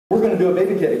We're going to do a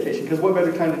baby dedication, because what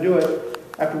better time to do it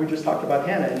after we just talked about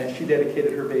Hannah, and then she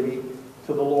dedicated her baby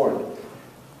to the Lord.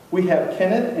 We have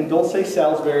Kenneth and Dulce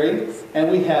Salisbury,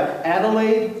 and we have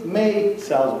Adelaide May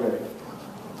Salisbury.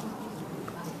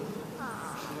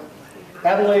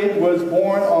 Adelaide was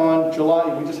born on July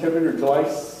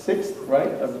 6th, right,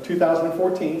 of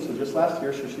 2014, so just last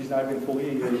year, so she's not even fully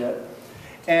a year yet.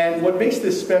 And what makes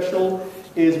this special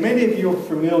is many of you are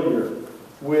familiar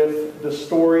with the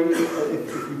story,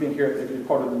 if you've been here, if you're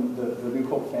part of the New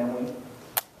Hope family,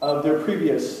 of their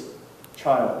previous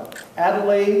child.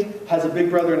 Adelaide has a big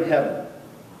brother in heaven.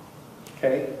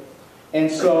 Okay?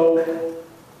 And so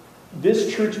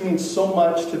this church means so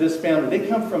much to this family. They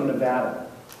come from Nevada.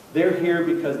 They're here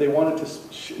because they wanted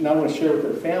to not only share with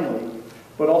their family,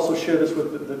 but also share this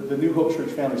with the New Hope Church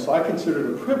family. So I consider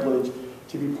it a privilege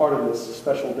to be part of this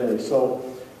special day. So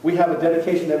we have a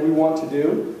dedication that we want to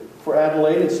do for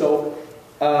Adelaide. And so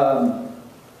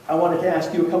I wanted to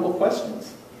ask you a couple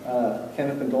questions,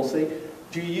 Kenneth and Dulce.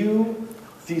 Do you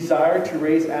desire to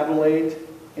raise Adelaide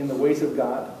in the ways of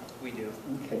God? We do.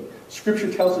 Okay.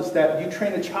 Scripture tells us that you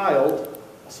train a child,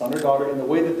 a son or daughter, in the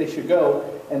way that they should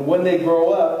go, and when they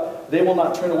grow up, they will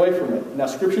not turn away from it. Now,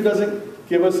 Scripture doesn't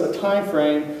give us a time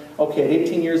frame, okay, at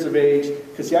 18 years of age,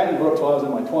 because see, I didn't grow up until I was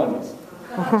in my 20s.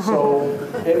 So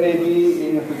it may be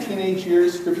in her teenage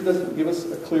years. Scripture doesn't give us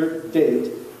a clear date,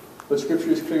 but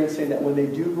Scripture is clear in saying that when they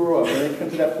do grow up, when they come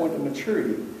to that point of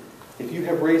maturity, if you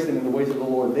have raised them in the ways of the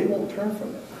Lord, they won't turn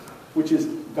from it. Which is,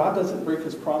 God doesn't break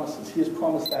His promises. He has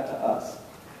promised that to us.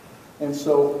 And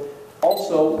so,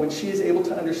 also, when she is able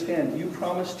to understand, you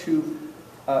promise to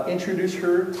introduce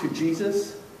her to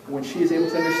Jesus. When she is able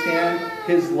to understand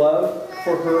His love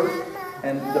for her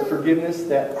and the forgiveness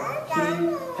that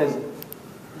He has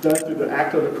done through the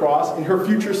act of the cross and her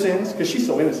future sins, because she's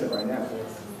so innocent right now.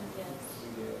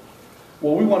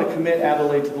 Well, we want to commit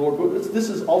Adelaide to the Lord. But this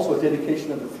is also a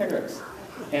dedication of the parents.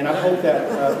 And I hope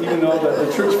that even though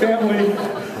the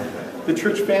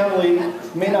church family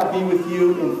may not be with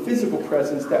you in physical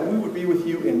presence, that we would be with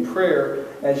you in prayer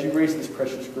as you raise this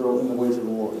precious girl in the ways of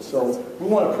the Lord. So we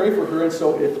want to pray for her. And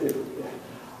so if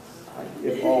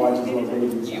I just love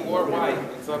babies. You or white,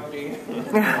 it's up to you.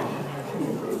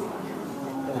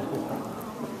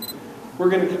 We're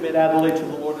going to commit Adelaide to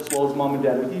the Lord as well as Mom and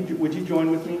Dad. Would you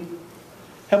join with me?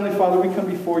 Heavenly Father, we come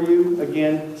before you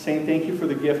again saying thank you for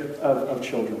the gift of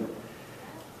children.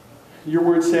 Your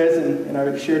word says, and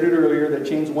I shared it earlier, that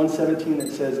James 1:17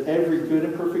 that says, every good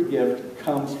and perfect gift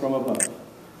comes from above.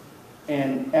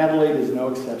 And Adelaide is no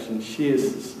exception. She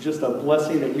is just a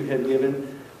blessing that you have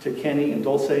given to Kenny and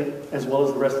Dulce, as well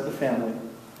as the rest of the family.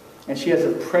 And she has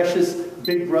a precious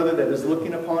big brother that is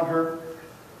looking upon her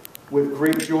with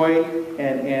great joy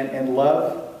and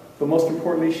love. But most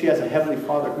importantly, she has a Heavenly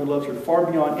Father who loves her far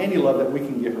beyond any love that we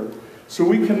can give her. So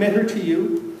we commit her to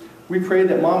you. We pray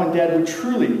that Mom and Dad would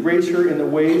truly raise her in the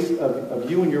ways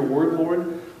of you and your word,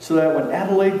 Lord, so that when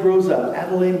Adelaide grows up,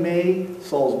 Adelaide May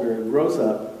Salisbury grows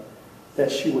up,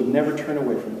 that she would never turn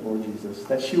away from it, Lord Jesus.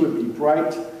 That she would be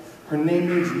bright. Her name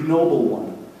means noble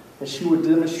one. That she would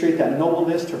demonstrate that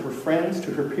nobleness to her friends,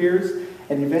 to her peers,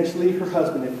 and eventually her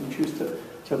husband, if you choose to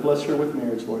bless her with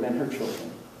marriage, Lord, and her children.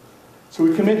 So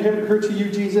we commit her to you,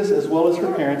 Jesus, as well as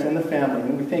her parents and the family.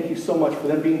 And we thank you so much for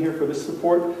them being here for this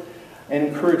support and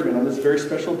encouragement on this very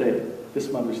special day,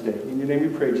 this Mother's Day. In your name we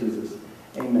pray, Jesus.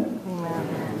 Amen.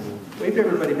 Amen. Wave to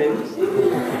everybody, babies.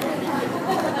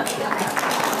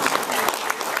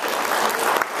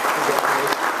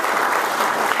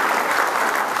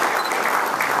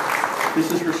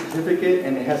 This is her certificate,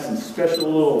 and it has some special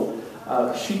little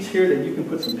sheets here that you can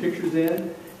put some pictures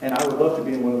in. And I would love to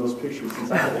be in one of those pictures since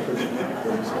I have a Christian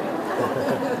background.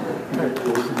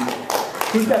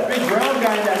 Who's that big brown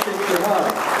guy in that picture, huh?